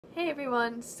Hey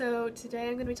everyone, so today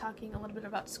I'm going to be talking a little bit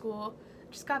about school.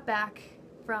 Just got back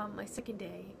from my second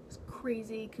day. It was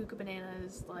crazy, cuckoo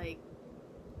bananas, like,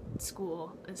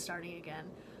 school is starting again.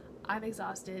 I'm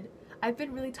exhausted. I've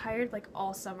been really tired like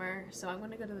all summer, so I'm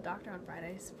going to go to the doctor on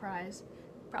Friday. Surprise.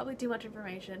 Probably too much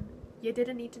information. You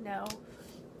didn't need to know.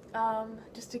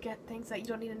 Just to get things that you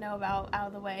don't need to know about out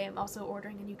of the way. I'm also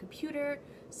ordering a new computer,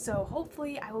 so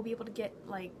hopefully I will be able to get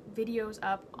like videos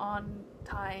up on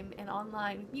time and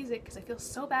online with music because I feel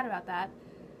so bad about that.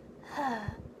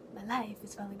 My life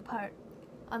is falling apart.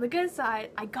 On the good side,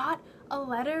 I got a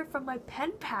letter from my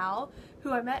pen pal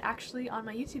who I met actually on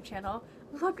my YouTube channel.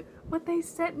 Look what they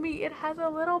sent me. It has a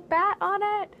little bat on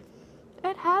it.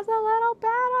 It has a little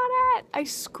bat on it! I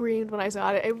screamed when I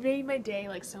saw it. It made my day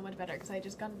like so much better because I had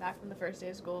just gotten back from the first day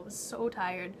of school. I was so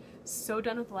tired, so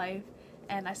done with life,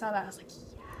 and I saw that. I was like,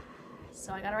 yes!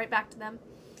 So I got to write back to them.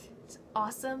 It's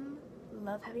awesome.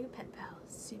 Love having a pen pal.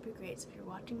 Super great. So if you're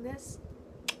watching this,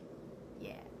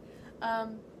 yeah.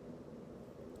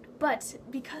 But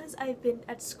because I've been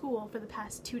at school for the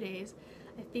past 2 days,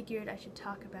 I figured I should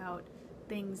talk about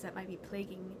things that might be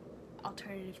plaguing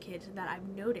alternative kids that I've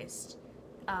noticed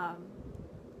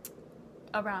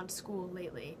around school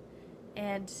lately,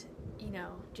 and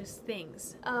just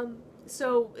things. I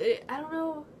don't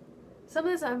know, some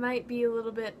of this I might be a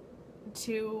little bit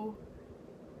too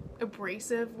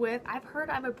abrasive with. I've heard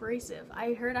I'm abrasive.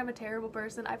 I heard I'm a terrible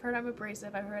person. I've heard I'm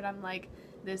abrasive. I've heard I'm like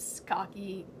this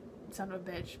cocky son of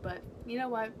a bitch, but you know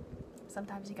what?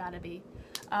 Sometimes you gotta be.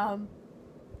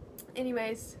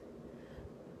 Anyways,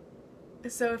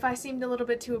 so if I seemed a little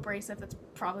bit too abrasive, that's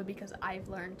probably because I've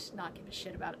learned to not give a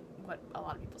shit about what a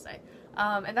lot of people say.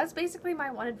 And that's basically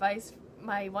my one advice,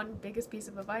 my one biggest piece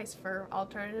of advice for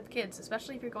alternative kids,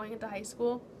 especially if you're going into high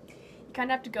school. You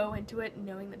kind of have to go into it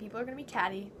knowing that people are going to be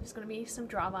catty. There's going to be some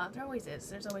drama. There always is.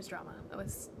 There's always drama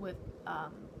with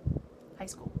high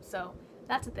school. So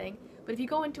that's a thing. But if you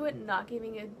go into it not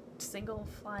giving a single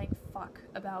flying fuck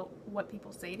about what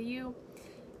people say to you,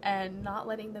 and not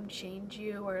letting them change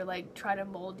you or like try to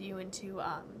mold you into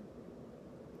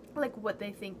like what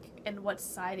they think and what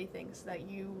society thinks that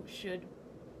you should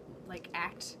like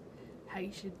act, how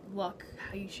you should look,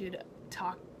 how you should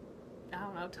talk, I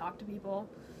don't know, talk to people.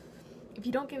 If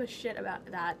you don't give a shit about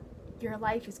that, your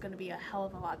life is going to be a hell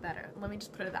of a lot better. Let me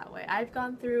just put it that way. I've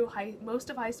gone through most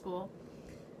of high school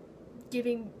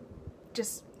giving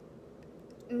just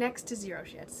next to zero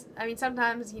shits. I mean,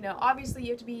 sometimes, obviously you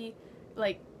have to be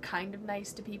like kind of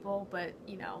nice to people, but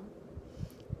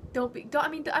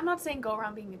I'm not saying go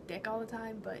around being a dick all the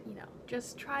time, but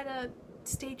just try to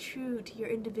stay true to your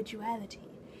individuality.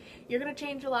 You're gonna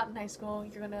change a lot in high school.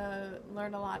 You're gonna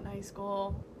learn a lot in high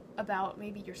school about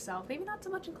maybe yourself, maybe not so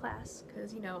much in class,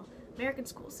 because American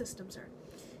school systems are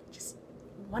just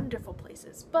wonderful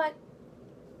places, but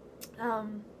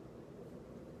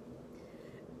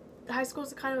high school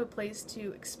is kind of a place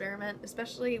to experiment,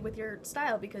 especially with your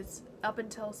style, because up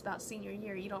until about senior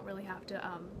year, you don't really have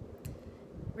to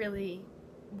really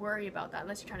worry about that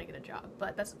unless you're trying to get a job,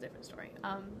 but that's a different story.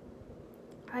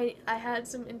 I had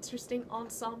some interesting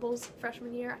ensembles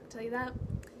freshman year, I can tell you that.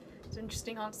 Some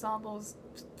interesting ensembles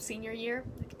senior year,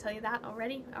 I can tell you that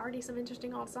already. Some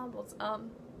interesting ensembles.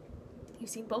 You've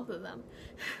seen both of them.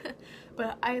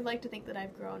 But I like to think that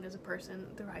I've grown as a person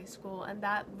through high school, and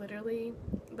that literally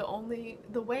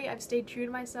the way I've stayed true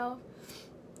to myself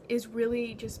is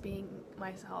really just being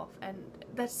myself. And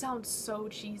that sounds so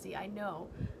cheesy, I know,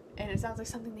 and it sounds like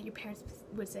something that your parents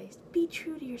would say, be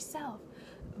true to yourself,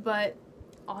 but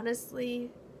honestly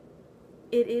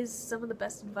it is some of the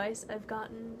best advice I've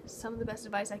gotten, some of the best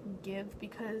advice I can give,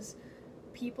 because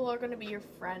people are going to be your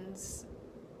friends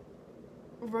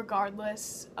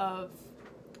regardless of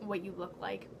what you look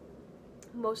like.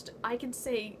 I can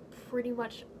say pretty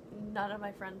much none of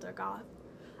my friends are goth.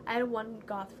 I had one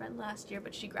goth friend last year,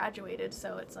 but she graduated,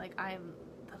 so it's like I am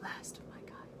the last of my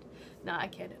kind. No, I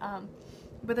kid.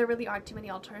 But there really aren't too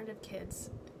many alternative kids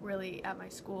really at my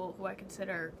school who I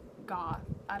consider goth.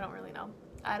 I don't really know.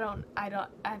 I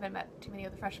haven't met too many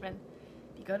of the freshmen.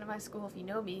 If you go to my school, if you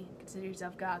know me, consider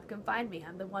yourself goth. Come find me.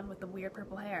 I'm the one with the weird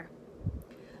purple hair.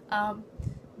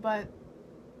 But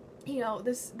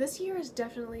this year has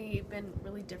definitely been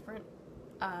really different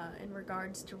in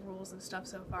regards to rules and stuff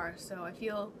so far. So I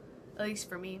feel, at least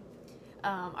for me,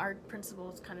 our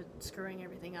principal is kind of screwing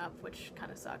everything up, which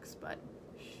kind of sucks. But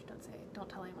shh, don't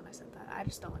tell anyone I said that. I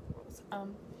just don't like the rules.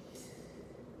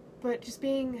 But just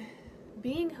being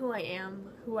who I am,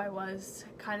 who I was,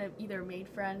 kind of either made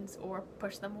friends or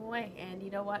pushed them away. And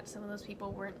you know what? Some of those people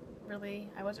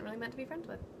I wasn't really meant to be friends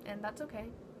with, and that's okay.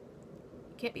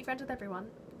 You can't be friends with everyone.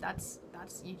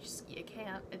 you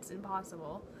can't. It's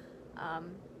impossible.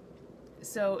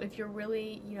 So if you're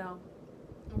really,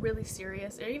 really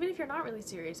serious, or even if you're not really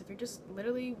serious, if you're just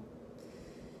literally,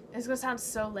 it's gonna sound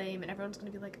so lame, and everyone's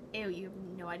gonna be like, ew, you have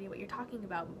no idea what you're talking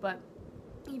about. But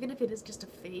even if it is just a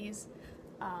phase,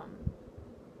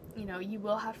 you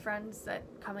will have friends that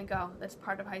come and go. That's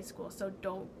part of high school. So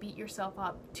don't beat yourself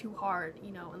up too hard,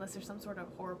 unless there's some sort of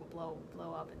horrible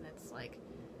blow up, and it's like,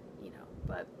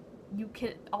 but you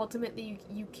can ultimately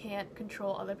you can't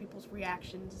control other people's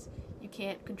reactions. You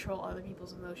can't control other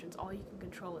people's emotions. All you can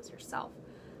control is yourself.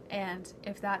 And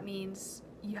if that means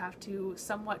you have to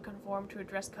somewhat conform to a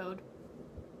dress code,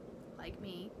 like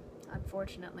me,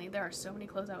 unfortunately, there are so many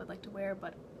clothes I would like to wear,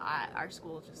 but our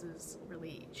school just is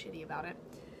really shitty about it.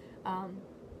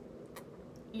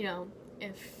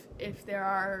 If there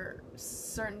are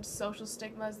certain social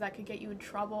stigmas that could get you in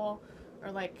trouble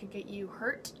or like could get you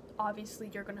hurt, obviously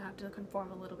you're gonna have to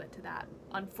conform a little bit to that,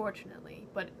 unfortunately.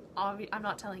 But I'm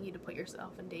not telling you to put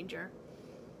yourself in danger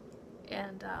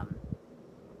and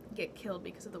get killed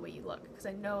because of the way you look, because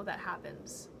I know that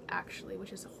happens actually,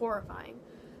 which is horrifying.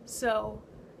 So,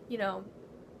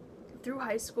 through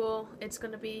high school, it's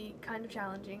gonna be kind of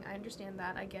challenging. I understand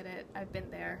that. I get it. I've been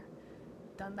there,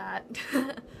 done that.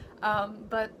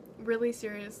 But really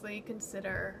seriously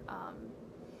consider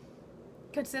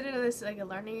this like a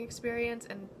learning experience,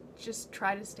 and just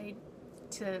try to stay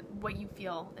to what you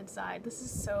feel inside.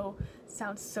 This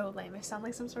sounds so lame. I sound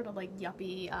like some sort of like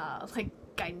yuppie like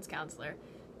guidance counselor.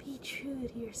 Be true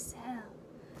to yourself.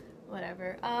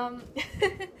 Whatever.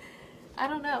 I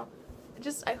don't know.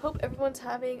 I hope everyone's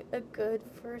having a good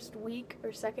first week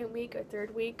or second week or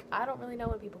third week. I don't really know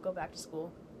when people go back to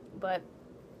school, but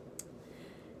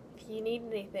if you need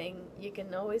anything, you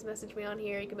can always message me on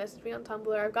here. You can message me on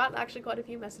Tumblr. I've gotten actually quite a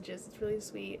few messages. It's really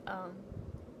sweet on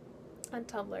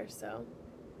Tumblr, so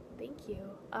thank you.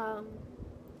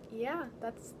 Yeah,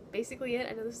 that's basically it.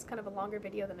 I know this is kind of a longer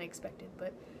video than I expected,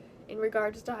 but in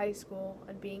regards to high school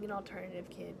and being an alternative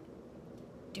kid,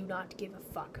 do not give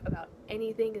a fuck about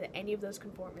anything that any of those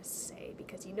conformists say,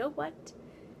 because you know what?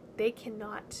 They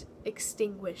cannot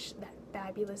extinguish that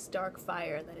fabulous dark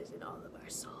fire that is in all of our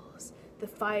souls. The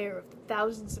fire of the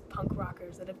thousands of punk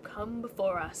rockers that have come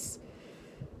before us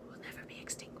will never be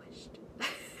extinguished.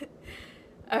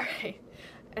 Alright,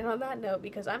 and on that note,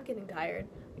 because I'm getting tired,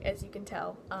 as you can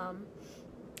tell,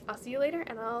 I'll see you later,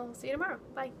 and I'll see you tomorrow.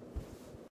 Bye.